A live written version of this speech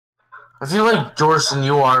I feel like Jorson,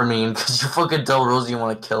 you are mean because you fucking tell Rosie you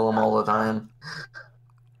want to kill him all the time.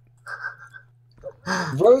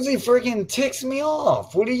 Rosie freaking ticks me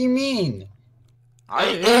off. What do you mean?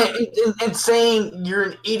 And saying you're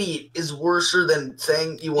an idiot is worse than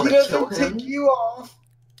saying you want to kill him. He doesn't tick you off.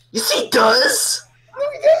 Yes, he does. No,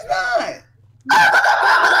 he does not.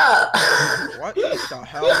 What the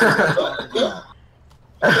hell are you guys talking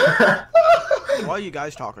about? What are you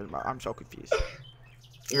guys talking about? I'm so confused.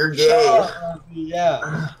 You're gay.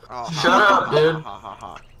 Yeah. Oh, Shut up, dude. Ha, ha,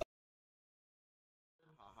 ha.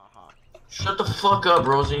 Shut the fuck up,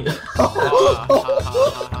 Rosie.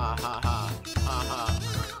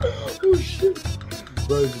 Oh shit.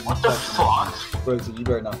 Rosie, What the fuck? Rosie, you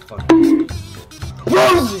better not fucking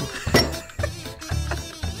Rosie!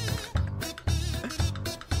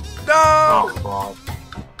 No! Oh, God.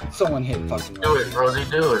 Someone hit fucking Do it, Rosie,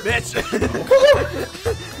 do it. Bitch!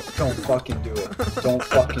 Don't fucking do it. Don't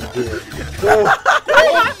fucking do it.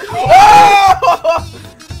 Oh.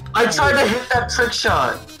 I tried to hit that trick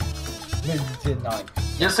shot. No, you did not.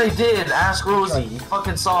 Yes, I did. Ask Rosie. You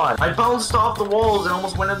fucking saw it. I bounced off the walls and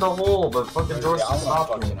almost went in the hole, but fucking Jorson I'm gonna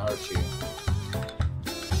stopped me. fucking hurt you.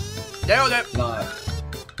 Nailed it! Nice.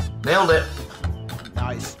 Nailed it.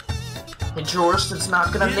 Nice. Hey, Jorson's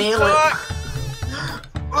not gonna You nail suck. it.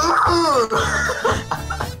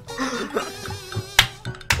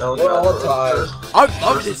 We're all tired. I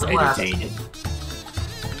love this entertaining.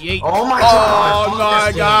 Yeet. Oh my god! Oh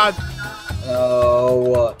my god!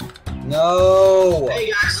 No. No. Hey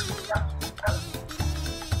guys!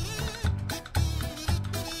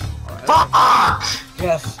 Fuck!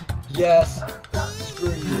 Yes. Yes.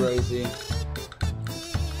 Screw you, Rosie.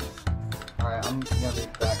 Alright, I'm gonna be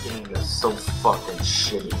back in. Game is so fucking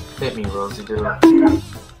shitty. Hit me, Rosie, dude.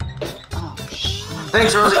 Oh, shit.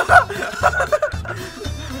 Thanks, Rosie.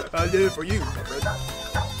 I did it for you, my friend.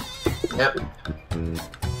 Yep.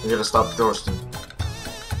 We gotta stop Jorson.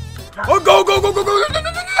 Oh, go, go, go, go, go, go, go,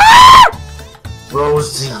 go, go.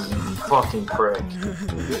 Rosie, you fucking prick.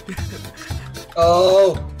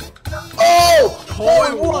 Oh. Oh! Hole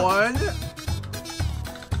in one?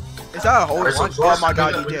 Is that a hole in Alright, so one? Oh Jorson, my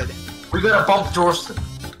god, you did. We gotta bump Jorson.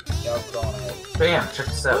 Yeah, go on ahead. Bam, check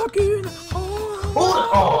this out. Fucking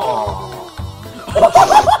Oh!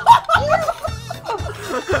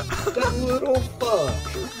 That little fuck.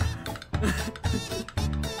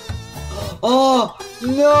 Oh,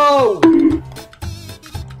 no!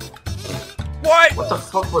 What? What the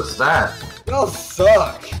fuck was that? Y'all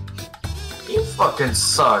suck. You fucking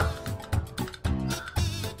suck.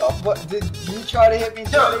 Oh, what, did you try to hit me,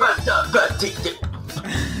 Teddy?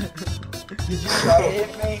 Did you try to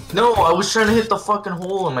hit me? No, I was trying to hit the fucking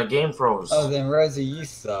hole and my game froze. Oh, then Rosie, you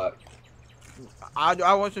suck.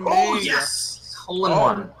 I wasn't me. Oh, yes! Hole in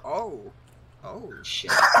one. Oh. Oh.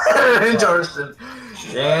 Shit. Jorson.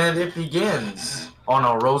 And it begins. Oh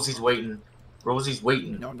no, Rosie's waiting. Rosie's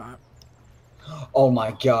waiting. No, I'm not. Oh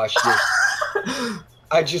my gosh,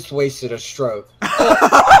 I just wasted a stroke.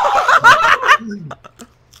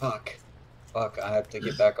 Fuck. Fuck, I have to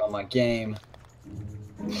get back on my game.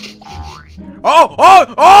 Oh!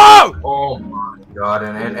 Oh! Oh! Oh my god,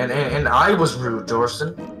 and I was rude,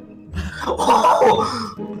 Jorson. Oh!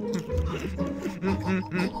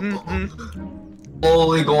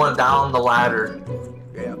 Slowly going down the ladder.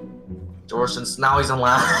 Yeah. Jorson's now he's on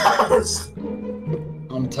last.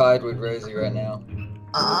 I'm tied with Rosie right now.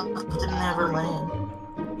 Didn't ever land.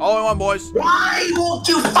 All in one, boys. Why won't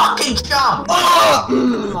you fucking jump?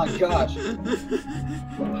 Oh my gosh.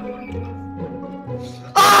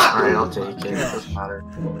 Alright, I'll take it. It doesn't matter.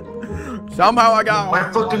 Somehow I got.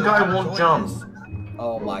 My fucking guy won't jump.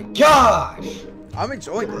 Oh my gosh. I'm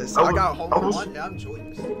enjoying this. I I got a hole in was- one. Now I'm enjoying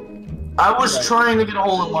this. I was trying to get a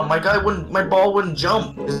hole in one. My ball wouldn't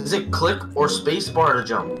jump. Is it click or space bar to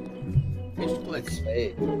jump? It's click.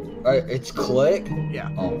 Hey. Alright, it's click? Yeah.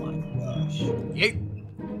 Oh my gosh. Yeet.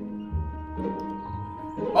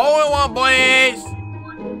 All in one, boys.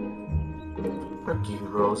 Fuck you,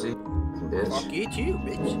 Rosie. Bitch. Fuck you too,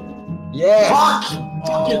 bitch. Yeah. Fuck!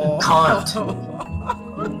 Fucking Oh. cunt.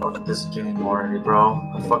 Fuck this game already, bro.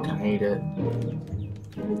 I fucking hate it.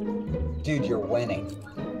 Dude, you're winning.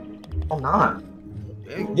 I'm not.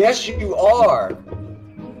 Yes, you are.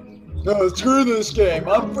 No, screw this game.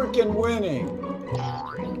 I'm freaking winning.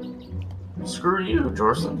 Screw you,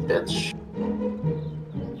 Jorson, bitch.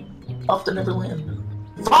 Off to Neverland.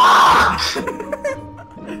 Fuck!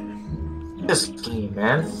 This game,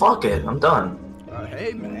 man. Fuck it. I'm done.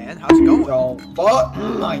 Hey, man. How's it going? Don't fuck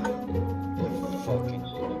my fucking.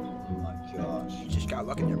 Oh my gosh. You just got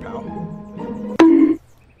luck in your pal.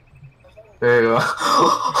 There you go.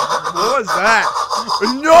 What was that?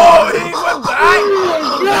 No, he went back.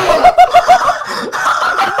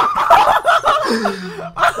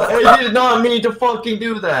 I did not mean to fucking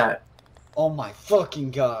do that. Oh my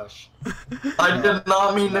fucking gosh. I did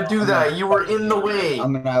not mean to do that. You were in the way.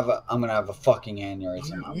 I'm gonna have a fucking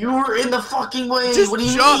aneurysm. You were in the fucking way. Just what do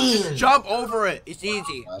you jump, mean? just jump over it. It's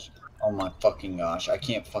easy. Gosh. Oh my fucking gosh. I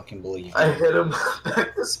can't fucking believe it. I hit him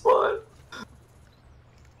back to spawn.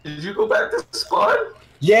 Did you go back to spawn?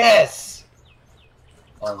 Yes!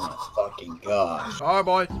 Oh my fucking gosh. Alright,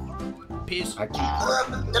 boy. Peace. I can't.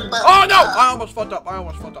 Oh no! I almost fucked up.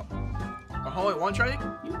 Only one trading?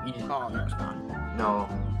 Oh, no, it's not. No.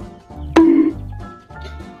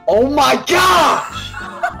 Oh my gosh!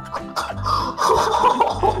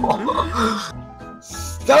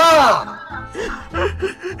 Stop!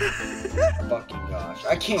 Fucking gosh.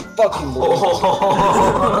 I can't fucking believe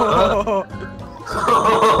it.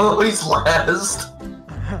 Oh, he's last.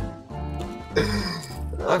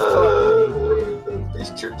 I fucking These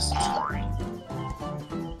jerks.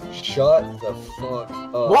 Shut the fuck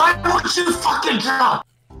up. Why won't you fucking jump?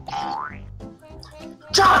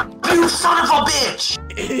 Jump, you son of a bitch!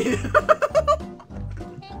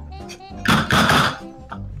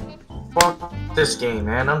 Fuck this game,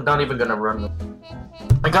 man. I'm not even gonna run.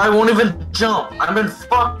 My guy won't even jump. I've been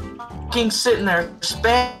fucking sitting there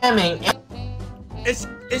spamming.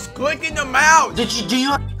 It's clicking the mouse. Do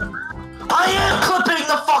you? I am clipping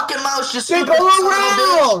the fucking mouse. You stupid go son of a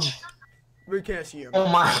around! bitch. We can't see him. Oh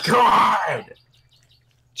my god!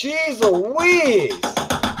 Jeez Louise!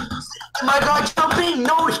 My god jumping?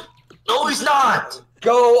 No, he's not.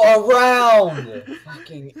 Go around!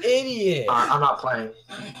 Fucking idiot! I'm not playing.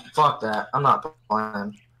 Fuck that. I'm not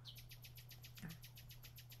playing.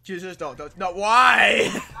 Jesus, don't. No, why?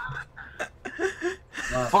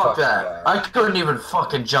 Fuck that. I couldn't even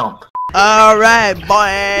fucking jump. Alright,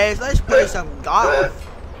 boys. Let's play some golf.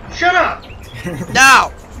 Shut up!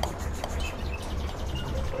 Now!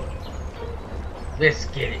 Let's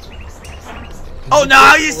get it. Oh,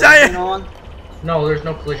 no, you say it! No, there's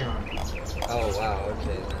no collision on. Oh wow,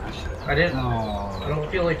 okay. I didn't. No. I don't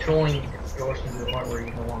feel like trolling Josh to the part where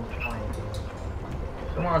you no longer playing.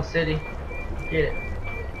 Come on, City. Get it.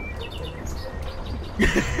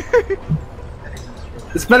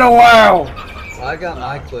 It's been a while! Well, I got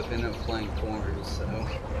my clip in of playing corners, so.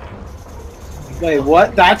 Wait,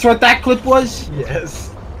 what? That's what that clip was?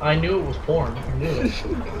 Yes. I knew it was porn. I knew it.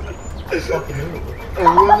 I fucking knew it.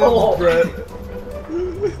 Oh,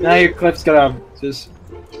 Now your clip's gonna just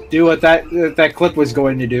do what that clip was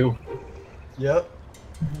going to do. Yep.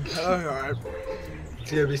 Alright.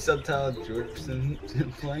 It's gonna be subtitled Georgeson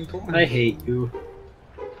playing corners. I hate you.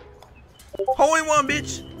 Hole in one,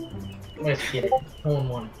 bitch! Let's get it. Hole in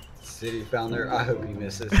one. City found there. I hope he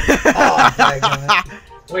misses. Oh, daggone it.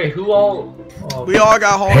 Wait, who all? Oh, We all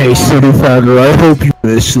got hole in Hey, one. City Founder, I hope you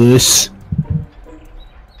miss this.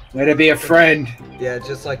 Way to be a friend. Yeah,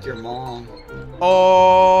 just like your mom.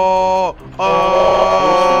 Oh!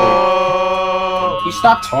 You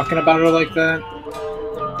stop talking about her like that?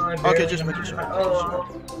 Okay, just making sure.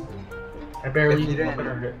 I barely If you didn't-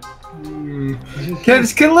 heard it. Can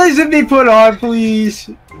collision be put on, please?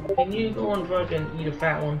 Can you go and fucking eat a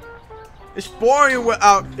fat one? It's boring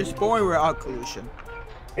without collusion.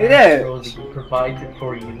 It is. Rosie provides it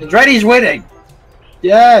for you. Dreddy's winning.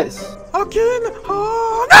 Yes. Again?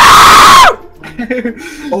 Oh, no!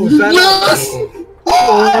 Oh, is that Yes!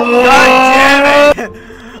 God damn it!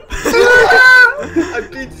 I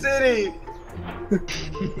beat City!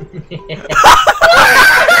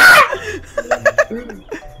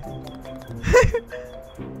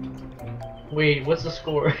 Wait, what's the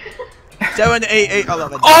score? 7, 8, 8,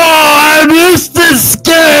 11. Oh, I missed this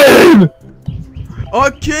game!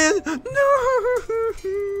 Again? No!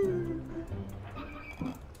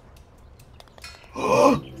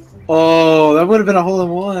 Oh, that would have been a hole in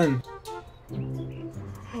one.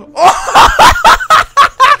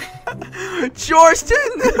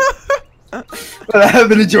 Jorston! What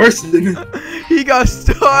happened to Jorston? He got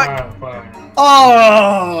stuck!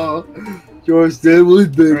 Oh, Jorston was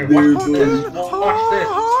big, dude. Watch this.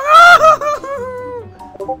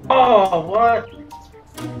 Oh, what?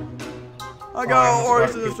 I got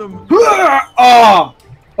organism. Oh,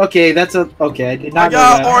 okay, that's a okay. I did I not know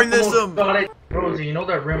got that. organism. Got it. Rosie, you know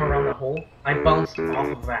that rim around the hole? I bounced off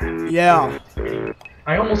of that. Yeah.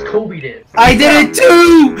 I almost Kobe'd it. I did it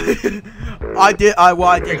too. I did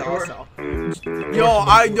also. Yo,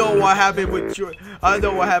 I know what happened with George. I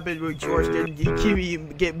know what happened with George. Didn't he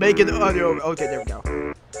keep making the other? Okay, there we go.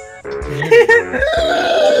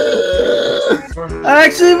 I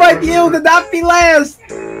actually might be able to not be last.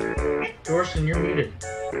 Dorson, you're muted.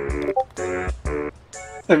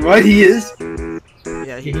 And right, he is.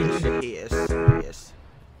 Yeah, he is. He is.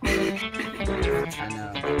 I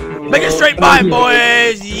know. Make a straight line,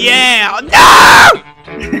 boys! Yeah! No!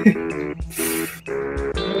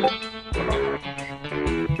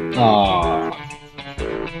 Aww.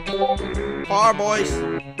 Power boys,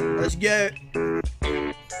 let's get.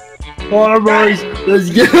 Power boys, let's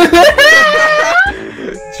get.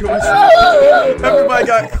 Everybody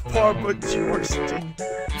got power but Jorsten.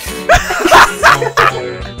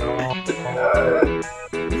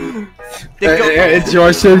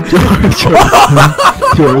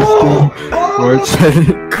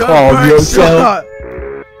 Jorsten, calm yourself.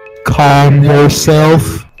 Calm yourself.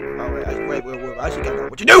 Wait, I actually gotta know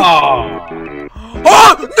what you do.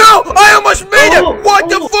 Oh no! I almost made it! What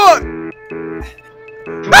the fuck?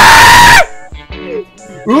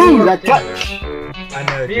 Ooh, that touch! I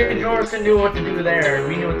know. Me and Jordan knew what to do there.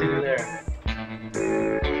 We knew what to do there.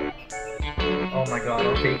 Oh my god,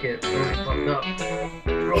 I'll take it. Broly fucked up.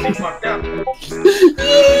 Broly fucked up.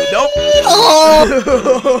 Nope.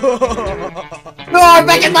 No, I'm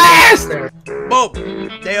back in last! Boom!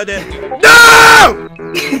 Nailed it. No!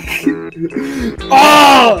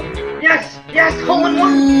 Oh! Yes! Yes! Hole in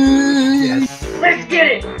one! Yes. Let's get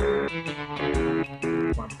it!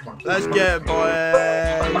 Let's get it,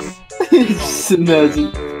 boys. Just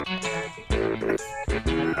imagine.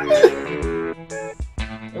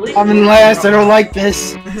 I'm in last, I don't like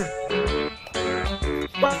this.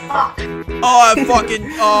 Oh, I fucking.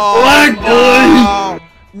 Oh.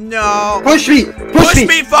 No. Push me! Push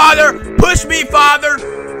me, father! Push me, father!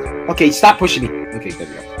 Okay, stop pushing me. Okay, there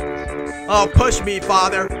we go. Oh, push me,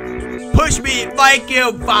 father. Push me like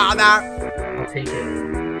you, father. I'll take it.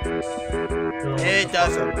 No. It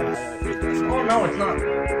doesn't matter. Oh no, it's not.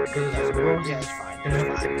 Because it's gross. Yeah, it's fine.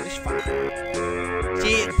 It's fine.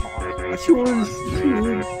 See it, Paul.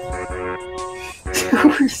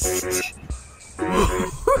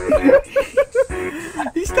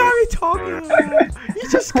 He started talking.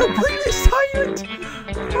 He's just completely silent.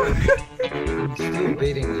 I'm still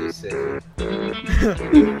beating you, Sid.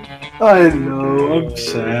 I know, I'm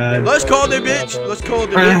sad. Let's call the bitch. Let's call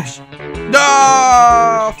the bitch.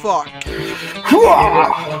 No, fuck.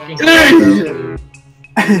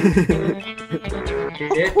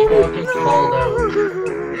 Get fucking called out.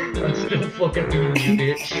 I'm still fucking beating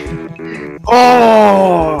you, bitch.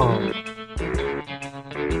 Oh!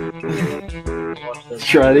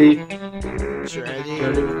 Shreddy.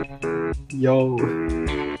 Yo.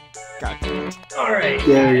 God damn it. Alright.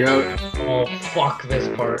 There we go. Oh, fuck this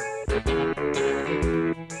part.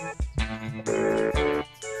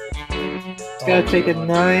 Gotta take it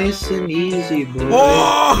nice and easy, boy.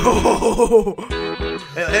 Oh!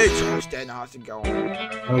 Hey, Charleston, how's it going?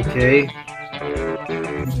 Okay.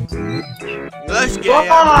 Let's get it.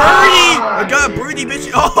 Birdie! I got a birdie,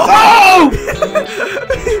 bitch. Oh!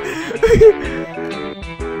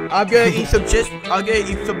 I'm gonna eat some chips. I'm gonna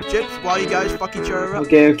eat some chips while you guys fuck each other up.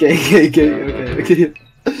 Okay. I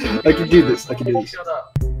can do this. Shut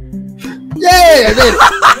up. Yay! I did it!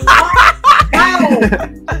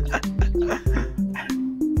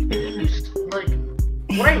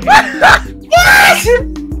 Like,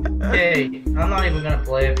 hey, I'm not even gonna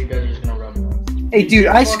play if you guys are just gonna run me. Hey, dude,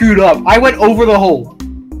 I screwed up. I went over the hole.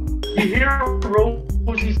 You hear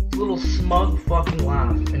Rosie's little smug fucking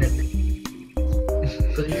laugh, and it.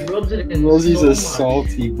 Because he rubs it in Rosie's so a much.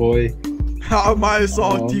 salty boy. How am I a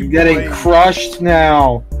salty I'm boy? getting crushed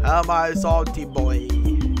now. How am I a salty boy?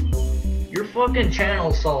 Your fucking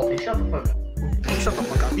channel's salty. Shut the fuck up. Shut the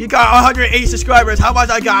fuck up. You got 108 subscribers. How much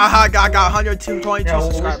I got? I got 122 Yeah, well, at least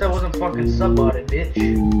subscribers. that wasn't fucking sub-botted, bitch.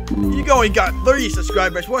 You only got 30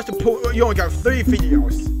 subscribers. What's the point? You only got 3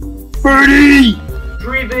 videos. Birdie!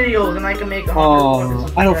 3 videos and I can make 100 Oh,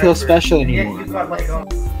 fucking I don't feel subscribers. special And yet anymore. you've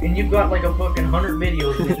got like a fucking 100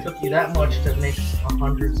 videos and it took you that much to make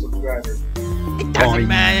 100 subscribers. It doesn't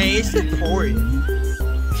matter. It's important.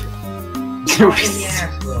 Not in the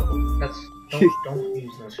ass, bro. That's don't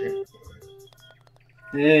use that shit.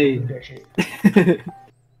 Hey. Do that shit.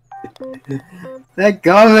 That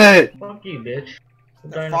government! Fuck you, bitch.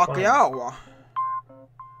 Fuck you.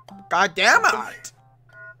 God damn it.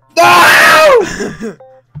 No!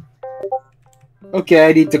 Okay,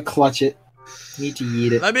 I need to clutch it. Need to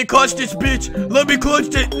eat it. Let me clutch this bitch. Let me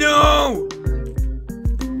clutch it. No.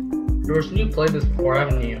 George, you played this before,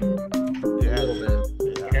 haven't you? Yeah, a little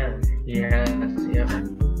bit. Yeah,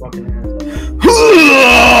 fucking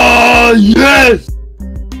has. Yes!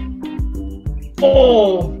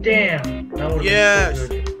 Oh, damn! That would've been Yes. so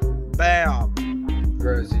good. Bam.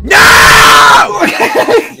 Rosie. No!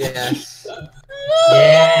 Yes.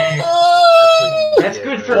 Yeah. That's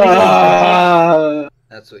good for me.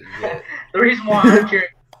 That's what you get. The reason why I'm here,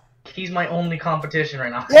 he's my only competition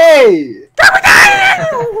right now. Yay!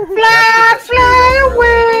 Fly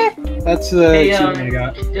away! That's the Hey, achievement I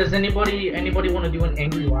got. does anybody want to do an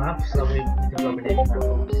angry laugh so we can rub it in?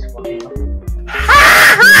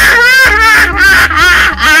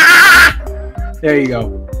 There you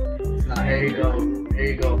go. There you go. There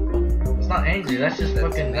you go. It's not angry. That's just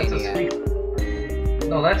fucking. That's a sweet.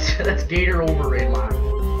 No, that's Gator overraid laugh.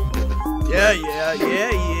 Yeah.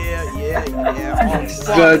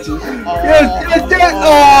 That's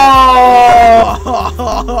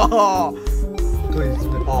Oh, Please,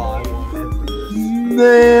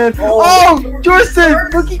 man. Oh, Jordan,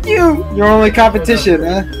 look at you. Your only competition,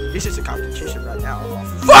 huh? this is a competition right now.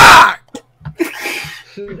 Fuck!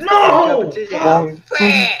 No!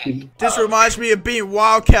 This reminds me of being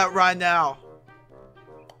Wildcat right now.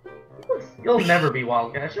 You'll never be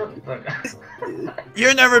Wildcat. Shut the fuck up.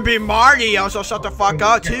 You'll never be Marty, so shut the fuck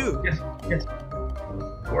up too. Yes.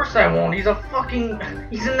 Of course I won't. He's a fucking.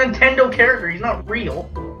 He's a Nintendo character. He's not real.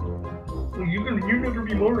 You never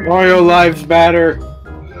be Mario. Mario lives matter.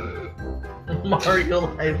 Mario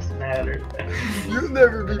lives matter. You'll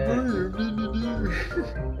never be Mario.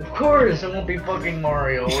 Of course, it won't be fucking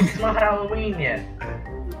Mario. It's not Halloween yet.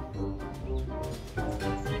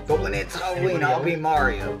 But when it's Halloween, I'll be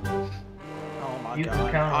Mario. Oh my You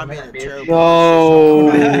god, count I'm on in a that, bitch. joke. No.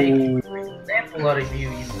 Example out of you,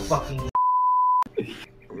 you fucking.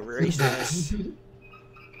 Racist.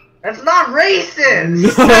 That's not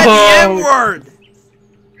racist. That's the N-word.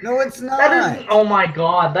 No, it's not. That isn't. Oh my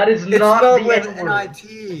god, that is It's not spelled the with N-word.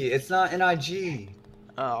 N-I-T. It's not N-I-G.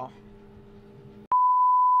 Oh.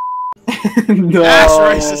 No. That's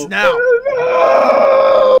racist now.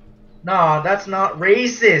 Nah, that's not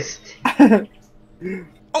racist.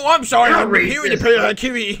 Oh, I'm sorry. You're I'm hearing racist. I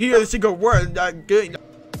can't hear a single word. Good.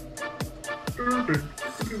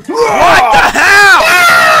 What the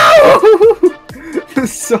hell?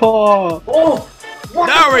 So. Oh, what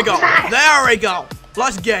There the we go. fuck is that? There we go.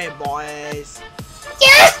 Let's game, boys.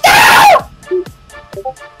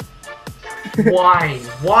 Why?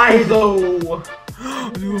 Why though?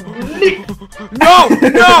 No!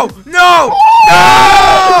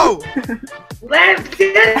 Let's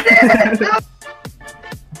get it!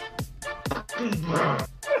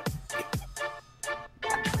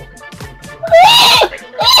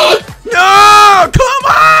 No! Come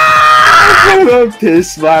on! I'm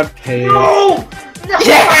pissed my pants. No!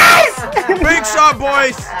 Yes! Big shot,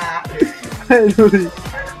 boys. Finally.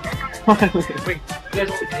 Wait, you guys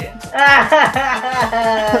want to get in?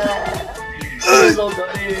 You guys all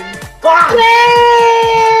got in. Fuck! Am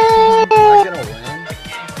I gonna win?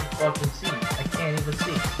 Fucking see. I can't even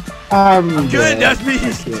see. I'm Good, dead. that's me.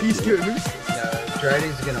 He's good. No,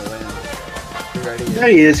 Dreddy's gonna win. Dreddy is.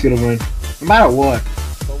 He is gonna win. No matter what.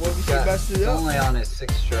 But what if he Yeah, messed it's it up? only on his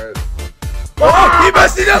 6th stroke. Oh, he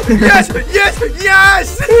messed it up!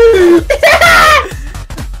 Yes!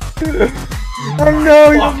 I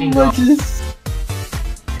know Fucking you dumb. much is.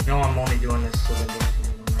 No, I'm only doing this so that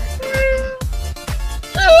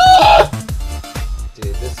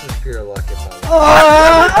Dude, this is pure luck if I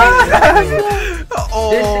win.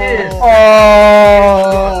 Oh. This is.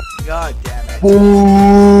 Oh. God damn it.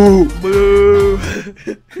 Boo. Boo.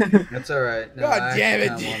 That's alright. No, God I damn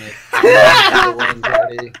actually it. kinda want it. I win,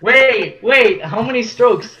 Dreddy. Wait, how many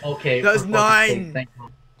strokes? Okay. That's for fuck's sake, 9. thank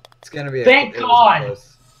It's gonna be Thank it was God. close.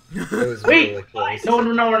 It was Wait, really close. no,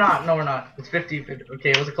 we're not. It's 50-50.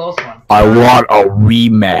 Okay, it was a close one. I want a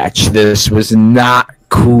rematch. This was not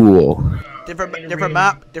cool. Different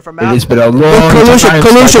map. It has been a long time since I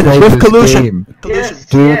played this game. Yes,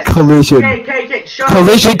 Do yes. collision. Okay, shut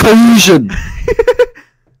Collision, up. collision.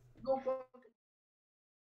 Go for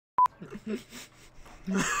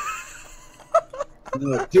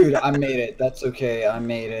No, dude, I made it. That's okay. I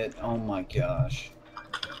made it. Oh my gosh.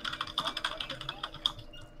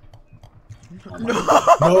 Oh my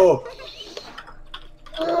God. No.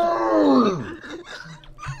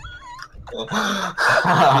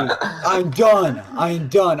 I'm done.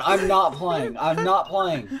 I'm not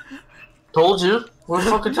playing. Told you. What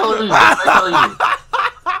the fuck I tell you? I tell you.